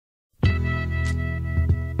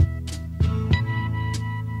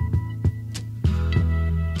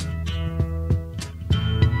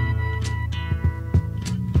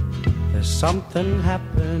something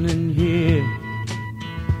happening here.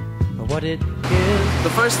 What it is. The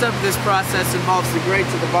first step of this process involves the grates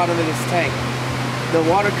at the bottom of this tank. The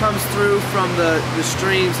water comes through from the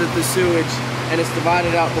streams of the sewage, and it's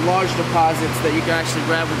divided out. The large deposits that you can actually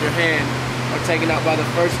grab with your hand are taken out by the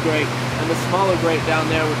first grate, and the smaller grate down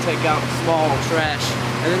there will take out small trash.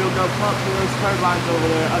 And then it'll go pump through those turbines over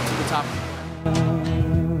there up to the top.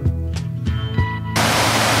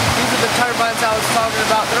 These are the turbines I was talking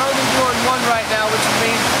about. They're only doing one right now, which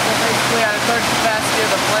means they're basically at a third capacity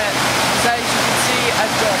of the plant. So as you can see,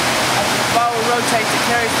 as the power rotates, it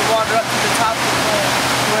carries the water up to the top of the plant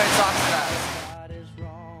where it's oxidized.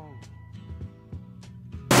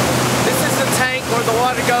 This is the tank where the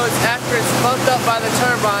water goes after it's pumped up by the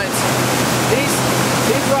turbines. These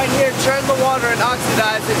right here churn the water and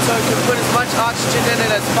oxidize it so it can put as much oxygen in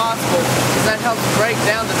it as possible, because that helps break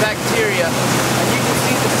down the bacteria. And you can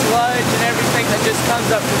see the sludge and everything that just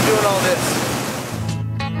comes up from doing all this.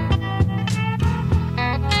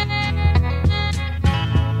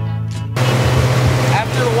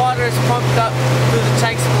 After the water is pumped up through the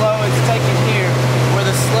tanks below, it's taken here, where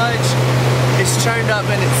the sludge is churned up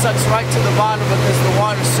and it sucks right to the bottom because the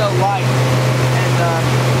water's so light. And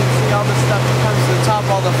you can see all the stuff that comes to the top,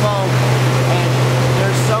 all the foam. And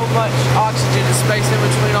there's so much oxygen and space in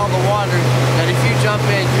between all the water that if you jump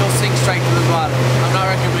in, you'll sink straight to the bottom. I'm not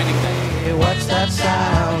recommending that. Hey, what's that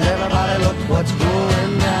sound? Everybody look what's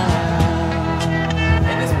going down.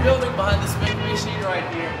 In this building behind this big machine right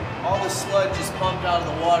here, all the sludge is pumped out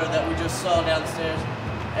of the water that we just saw downstairs,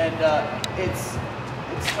 and it's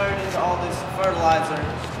turned into all this fertilizer.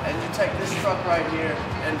 And you take this truck right here,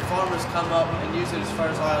 and farmers come up and use it as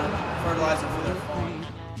fertilizer for their farm.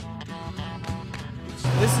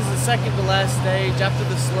 This is the second to last stage. After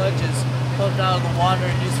the sludge is pumped out of the water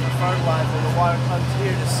and used for fertilizer, the water comes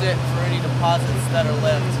here to sit for any deposits that are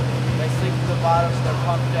left. They sink to the bottom, they're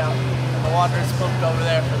pumped out, and the water is pumped over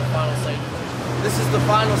there for the final stage. This is the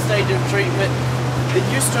final stage of treatment. It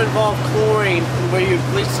used to involve chlorine, where you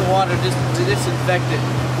bleach the water just to disinfect it.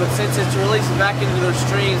 But since it's released back into their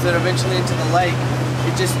streams and eventually into the lake,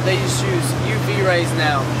 they just use UV rays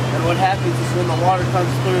now. And what happens is when the water comes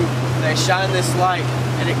through, they shine this light,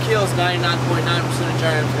 and it kills 99.9% of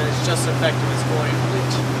germs, and it's just as effective as chlorine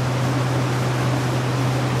bleach.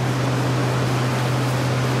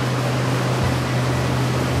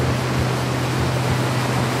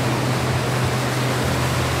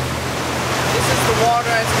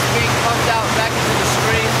 Water as it's being pumped out back into the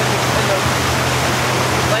streams and the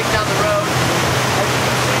lake down the road. As you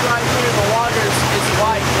can see right here, the water is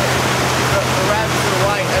white, but the rapids are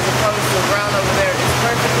white as opposed to brown over there. It's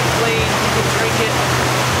perfectly clean. You can drink it.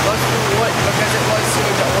 Most people wouldn't because it was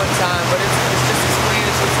sewage at one time, but it's just as clean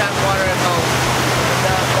as your tap water at home. And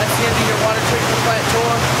that's the end of your water treatment plant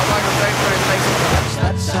tour. I'm Michael Draper, and thanks for watching.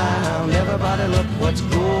 That sound, everybody look what's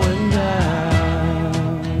going down.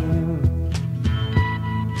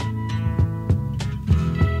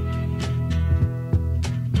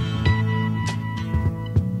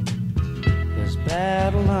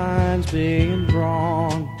 Battle lines being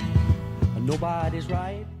drawn, nobody's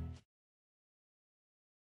right.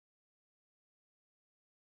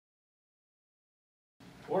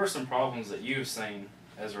 What are some problems that you've seen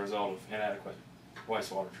as a result of inadequate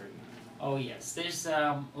wastewater treatment? Oh yes, there's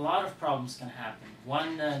a lot of problems can happen.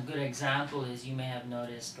 One good example is you may have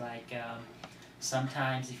noticed, like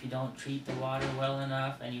sometimes if you don't treat the water well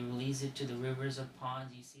enough and you release it to the rivers or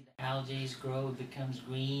ponds, you see the algae grow, it becomes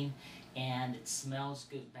green, and it smells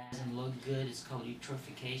good, bad, doesn't look good. It's called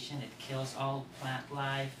eutrophication. It kills all plant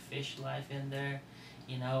life, fish life in there,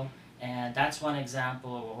 you know, and that's one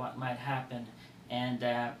example of what might happen. And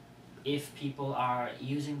if people are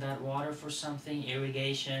using that water for something,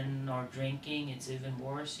 irrigation or drinking, it's even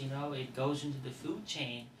worse, you know. It goes into the food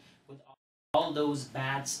chain with all those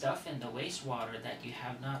bad stuff in the wastewater that you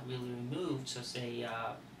have not really removed, so say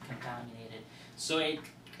contaminated. So it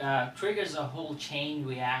triggers a whole chain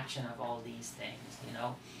reaction of all these things, you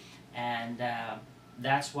know, and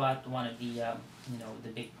that's what one of the you know, the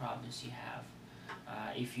big problems you have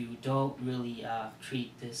if you don't really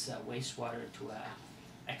treat this wastewater to a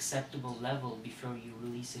acceptable level before you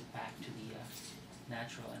release it back to the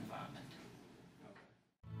natural environment.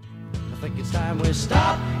 I think it's time we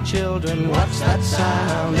stop, children. What's that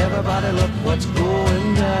sound? Everybody look what's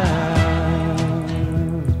going down.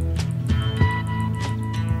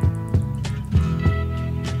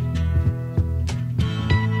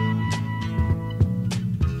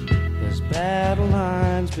 There's battle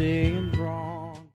lines being